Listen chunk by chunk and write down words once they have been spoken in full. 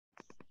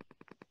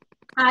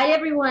Hi,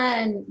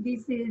 everyone.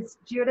 This is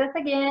Judith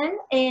again,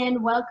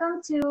 and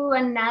welcome to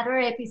another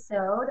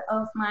episode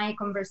of my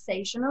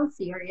conversational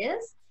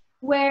series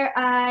where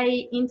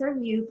I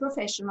interview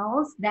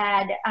professionals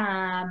that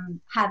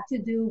have to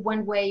do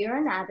one way or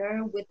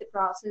another with the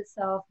process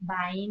of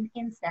buying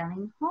and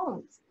selling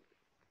homes.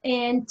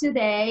 And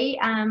today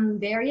I'm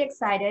very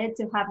excited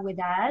to have with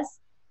us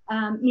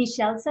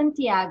Michelle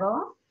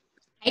Santiago.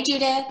 Hi,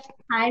 Judith.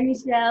 Hi,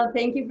 Michelle.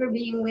 Thank you for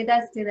being with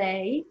us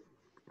today.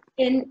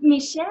 And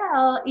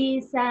Michelle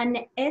is an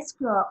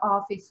escrow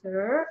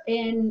officer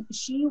and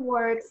she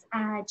works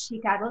at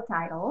Chicago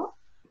Title.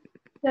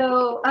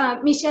 So,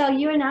 Michelle,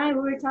 you and I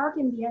were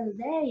talking the other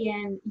day,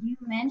 and you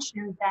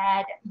mentioned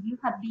that you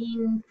have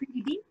been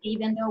pretty busy,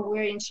 even though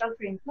we're in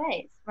shelter in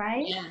place,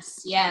 right?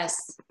 Yes,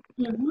 yes.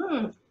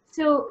 hmm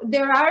So,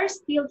 there are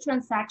still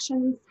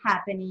transactions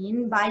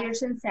happening,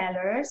 buyers and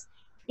sellers.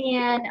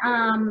 And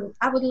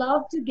I would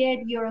love to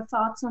get your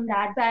thoughts on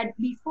that. But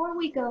before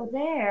we go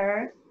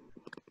there,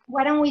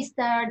 why don't we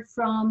start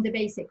from the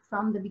basics,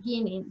 from the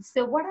beginning?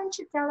 So why don't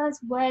you tell us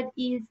what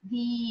is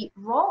the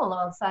role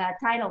of a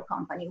title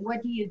company?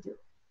 What do you do?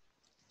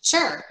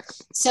 Sure.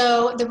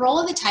 So the role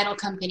of the title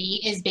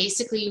company is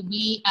basically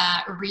we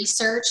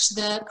research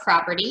the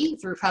property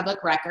through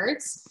public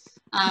records.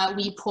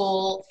 We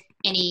pull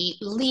any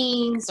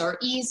liens or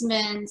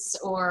easements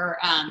or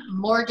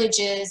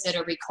mortgages that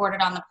are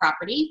recorded on the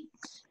property.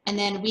 And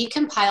then we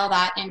compile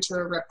that into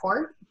a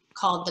report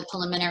called the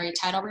preliminary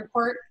title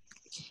report.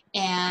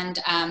 And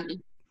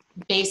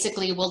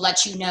basically we'll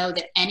let you know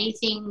that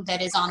anything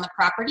that is on the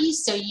property,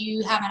 so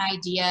you have an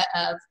idea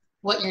of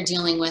what you're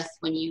dealing with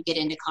when you get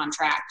into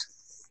contract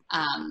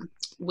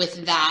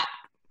with that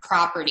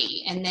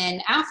property. And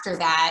then after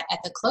that, at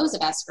the close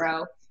of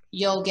escrow,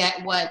 you'll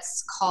get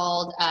what's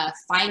called a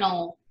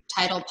final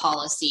title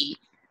policy,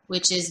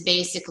 which is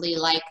basically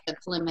like the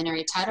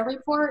preliminary title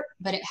report,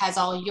 but it has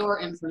all your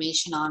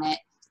information on it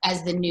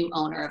as the new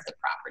owner of the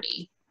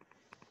property.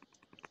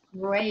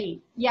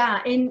 Great.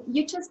 Yeah, and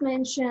you just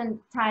mentioned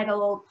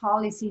title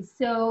policy.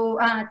 So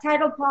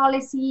title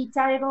policy,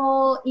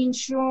 title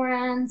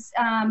insurance,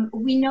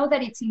 we know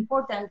that it's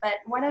important, but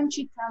why don't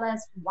you tell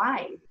us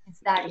why it's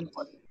that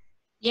important?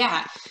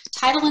 Yeah,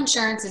 title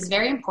insurance is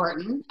very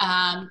important.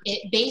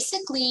 It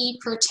basically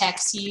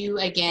protects you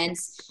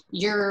against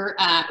your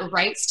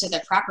rights to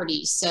the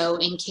property. So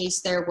in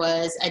case there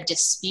was a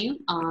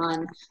dispute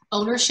on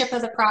ownership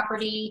of the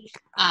property,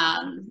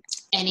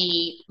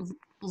 any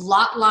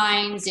lot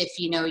lines, if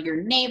you know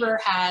your neighbor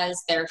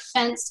has their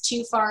fence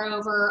too far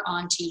over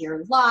onto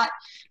your lot,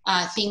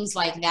 things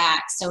like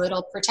that. So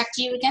it'll protect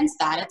you against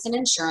that. It's an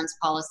insurance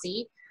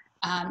policy.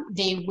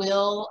 They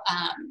will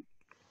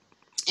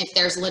if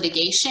there's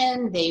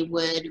litigation, they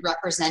would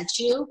represent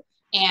you.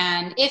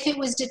 And if it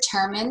was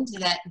determined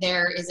that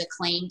there is a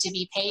claim to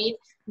be paid,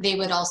 they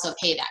would also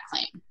pay that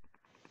claim.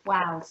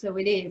 Wow, so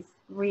it is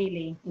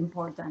really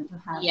important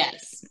to have.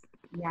 Yes.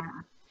 Yeah.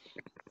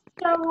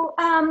 So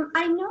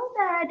I know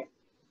that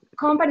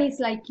companies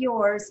like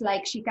yours,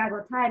 like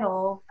Chicago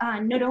Title,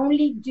 not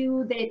only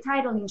do the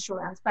title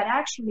insurance, but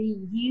actually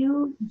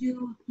you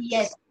do the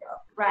escrow,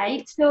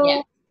 right? Yes.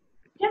 So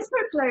just for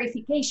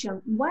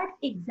clarification, what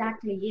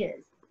exactly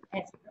is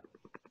escrow?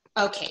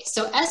 Okay,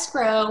 so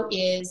escrow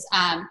is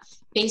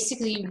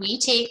basically we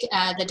take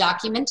the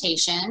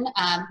documentation,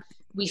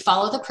 we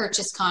follow the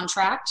purchase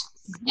contract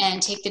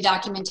and take the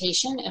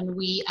documentation and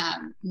we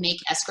make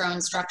escrow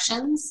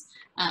instructions.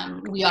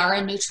 We are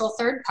a neutral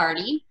third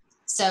party,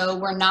 so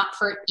we're not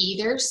for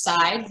either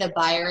side, the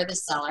buyer or the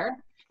seller.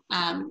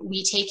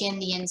 We take in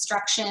the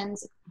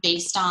instructions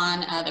based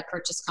on the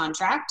purchase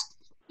contract.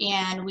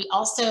 And we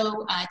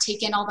also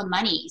take in all the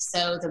money,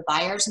 so the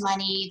buyer's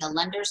money, the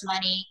lender's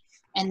money,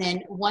 and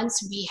then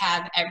once we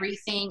have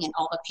everything and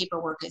all the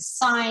paperwork is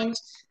signed,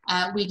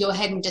 we go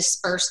ahead and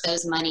disperse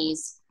those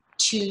monies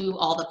to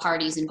all the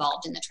parties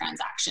involved in the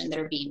transaction that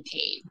are being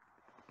paid.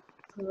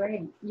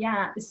 Great.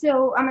 Yeah.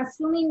 So I'm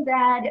assuming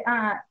that,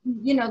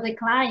 the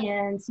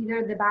clients,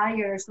 either the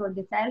buyers or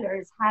the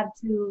sellers, have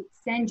to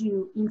send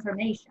you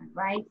information,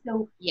 right?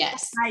 So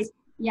Yes.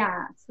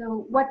 yeah.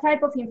 So what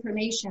type of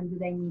information do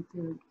they need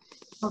to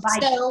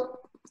provide? So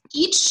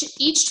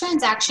each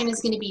transaction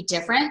is going to be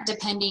different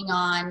depending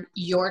on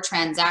your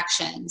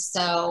transaction.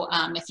 So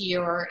if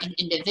you're an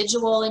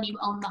individual and you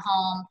own the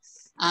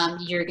home,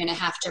 you're going to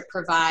have to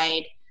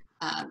provide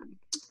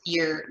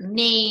your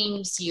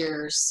names,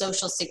 your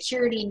social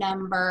security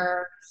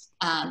number.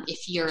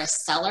 If you're a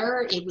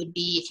seller, it would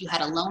be if you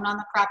had a loan on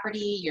the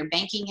property, your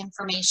banking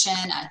information,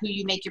 who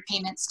you make your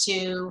payments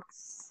to,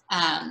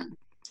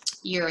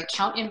 your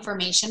account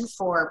information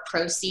for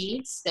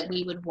proceeds that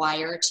we would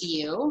wire to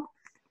you.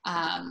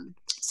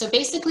 So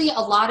basically a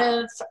lot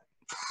of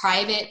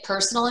private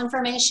personal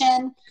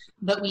information,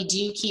 but we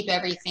do keep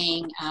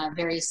everything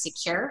very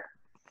secure.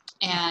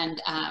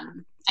 And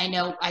I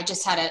know I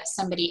just had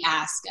somebody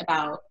ask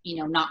about,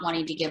 not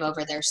wanting to give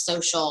over their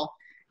social,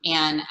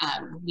 and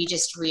we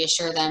just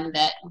reassure them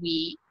that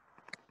we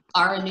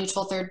are a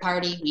neutral third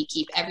party. We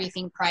keep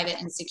everything private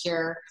and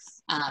secure.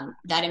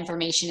 That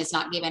information is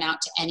not given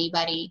out to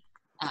anybody,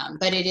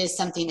 but it is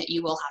something that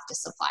you will have to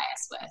supply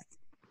us with.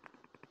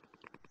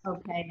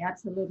 Okay,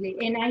 absolutely.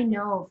 And I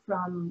know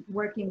from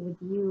working with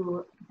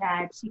you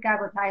that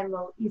Chicago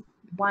Title is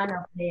one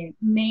of the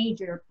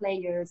major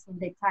players in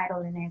the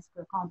title and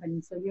escrow company.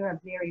 So you're a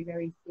very,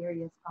 very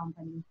serious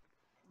company.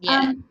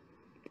 Yeah.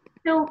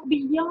 So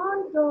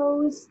beyond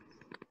those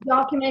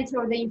documents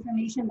or the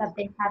information that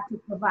they have to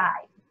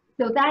provide,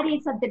 so that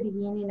is at the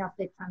beginning of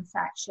the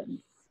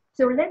transaction.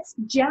 So let's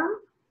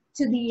jump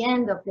to the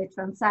end of the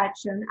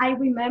transaction. I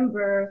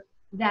remember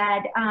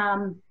that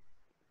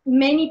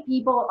many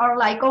people are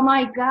like, oh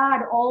my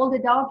God, all the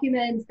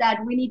documents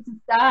that we need to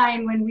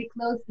sign when we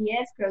close the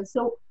escrow.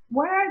 So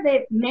what are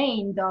the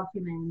main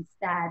documents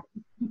that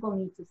people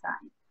need to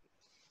sign?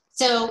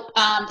 So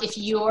if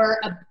you're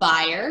a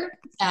buyer,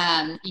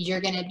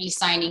 you're going to be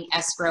signing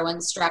escrow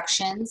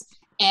instructions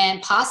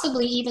and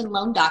possibly even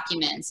loan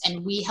documents.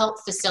 And we help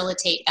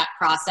facilitate that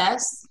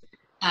process.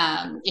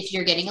 If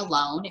you're getting a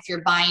loan, if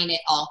you're buying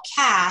it all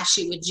cash,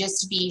 it would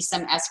just be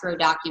some escrow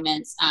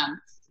documents.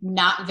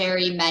 Not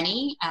very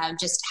many,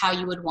 just how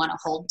you would want to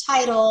hold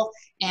title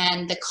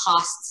and the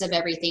costs of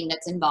everything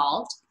that's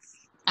involved.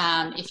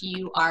 If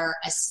you are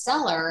a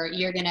seller,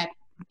 you're going to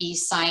be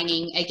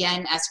signing,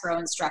 again, escrow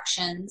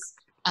instructions,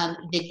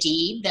 the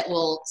deed that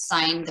will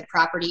sign the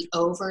property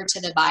over to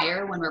the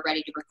buyer when we're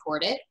ready to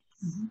record it,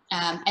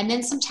 and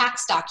then some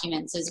tax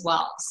documents as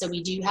well. So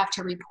we do have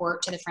to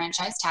report to the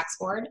Franchise Tax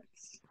Board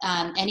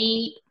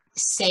any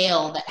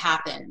sale that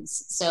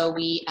happens. So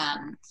we,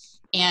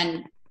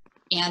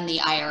 and the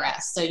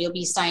IRS. So you'll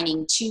be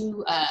signing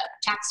 2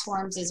 tax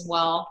forms as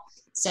well.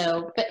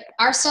 So, but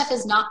our stuff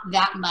is not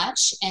that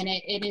much, and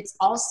it's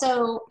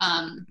also,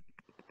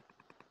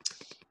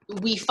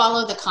 we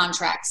follow the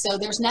contract. So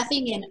there's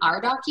nothing in our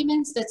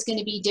documents that's going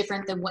to be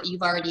different than what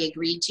you've already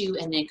agreed to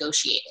and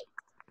negotiated.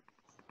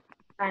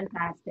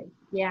 Fantastic.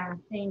 Yeah,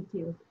 thank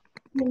you.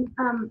 And,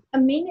 a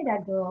minute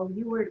ago,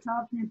 you were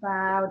talking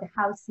about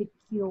how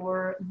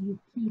secure you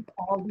keep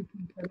all this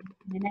information.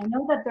 And I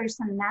know that there's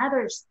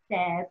another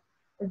step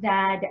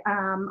that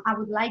I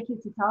would like you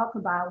to talk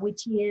about,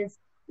 which is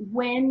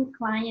when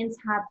clients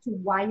have to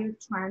wire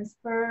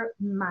transfer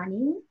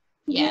money.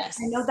 Yes.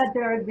 I know that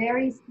there are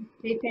very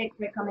specific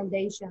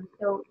recommendations.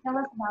 So tell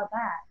us about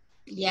that.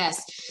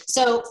 Yes.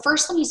 So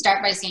first, let me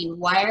start by saying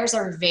wires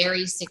are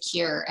very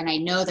secure. And I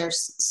know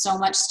there's so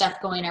much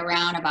stuff going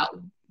around about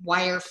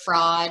wire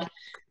fraud.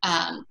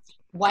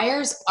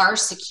 Wires are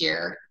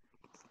secure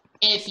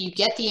if you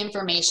get the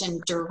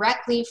information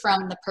directly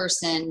from the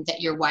person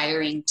that you're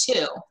wiring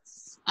to.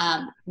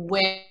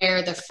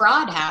 Where the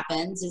fraud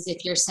happens is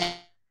if you're sending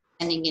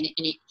in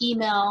an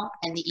email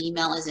and the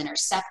email is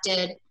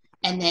intercepted,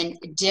 and then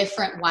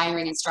different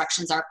wiring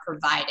instructions are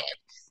provided.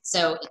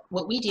 So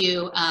what we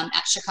do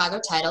at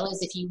Chicago Title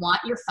is if you want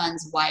your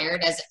funds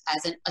wired as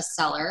a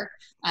seller,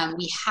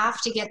 we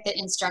have to get the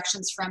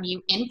instructions from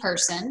you in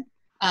person,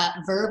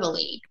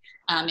 verbally.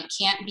 It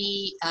can't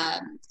be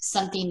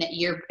something that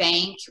your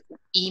bank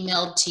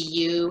emailed to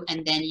you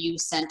and then you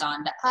sent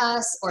on to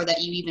us, or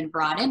that you even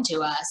brought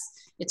into us.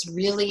 It's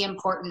really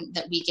important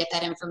that we get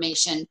that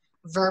information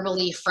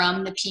verbally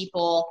from the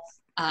people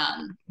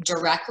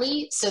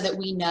directly, so that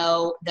we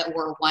know that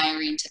we're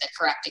wiring to the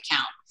correct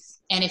account.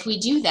 And if we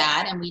do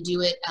that and we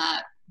do it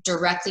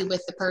directly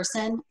with the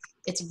person,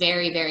 it's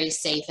very, very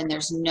safe and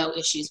there's no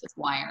issues with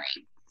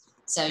wiring.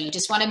 So you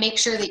just want to make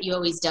sure that you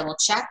always double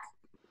check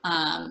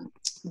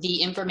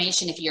the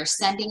information. If you're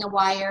sending a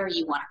wire,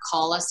 you want to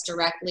call us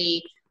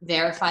directly,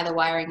 verify the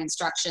wiring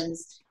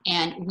instructions,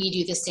 and we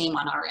do the same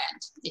on our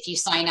end. If you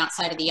sign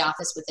outside of the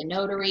office with a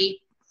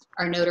notary,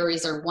 our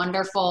notaries are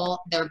wonderful,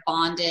 they're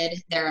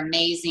bonded, they're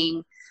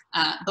amazing,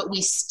 but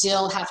we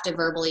still have to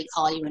verbally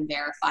call you and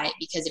verify it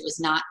because it was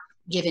not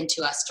given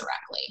to us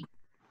directly.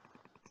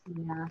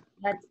 Yeah,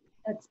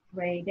 that's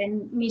great.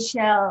 And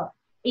Michelle,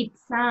 it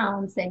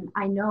sounds, and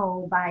I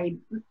know by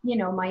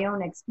my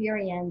own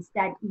experience,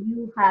 that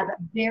you have a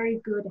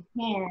very good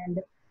hand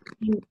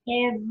in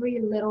every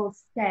little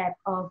step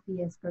of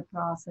the escrow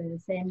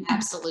process. And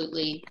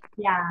absolutely.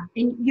 Yeah,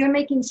 and you're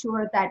making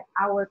sure that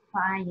our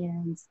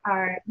clients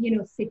are,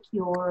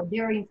 secure,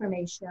 their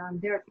information,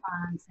 their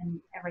funds, and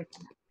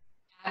everything.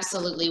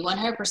 Absolutely,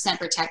 100%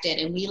 protected.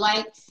 And we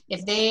like,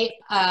 if they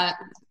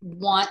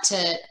want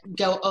to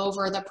go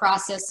over the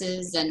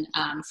processes and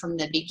from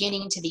the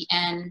beginning to the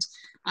end,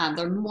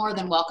 they're more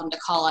than welcome to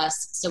call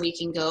us so we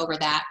can go over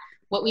that.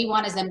 What we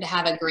want is them to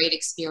have a great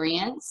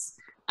experience.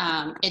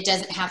 It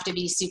doesn't have to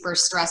be super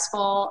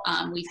stressful.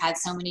 We've had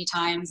so many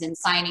times in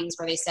signings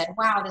where they said,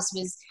 wow, this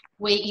was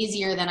way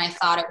easier than I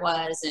thought it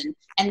was.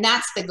 And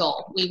that's the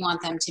goal. We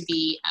want them to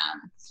be,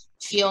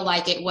 feel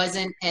like it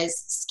wasn't as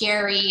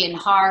scary and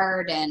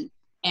hard, and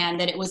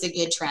that it was a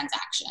good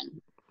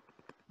transaction.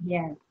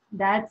 Yes,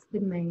 that's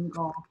the main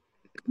goal.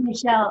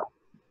 Michelle,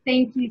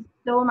 thank you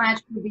so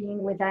much for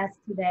being with us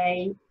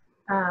today.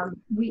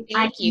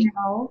 Thank you.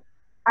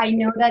 I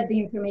know that the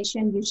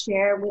information you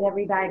share with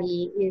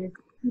everybody is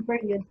super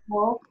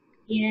useful.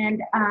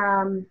 And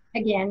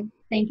again,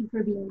 thank you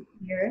for being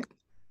here.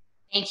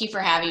 Thank you for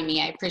having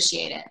me. I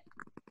appreciate it.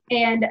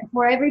 And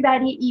for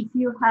everybody, if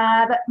you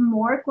have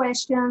more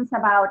questions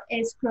about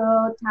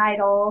escrow,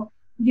 title,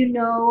 you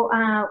know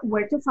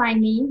where to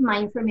find me. My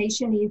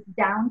information is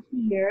down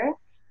here.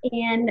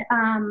 And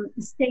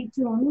stay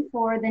tuned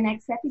for the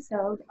next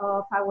episode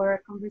of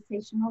our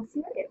conversational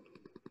series.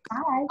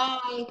 Bye.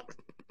 Bye.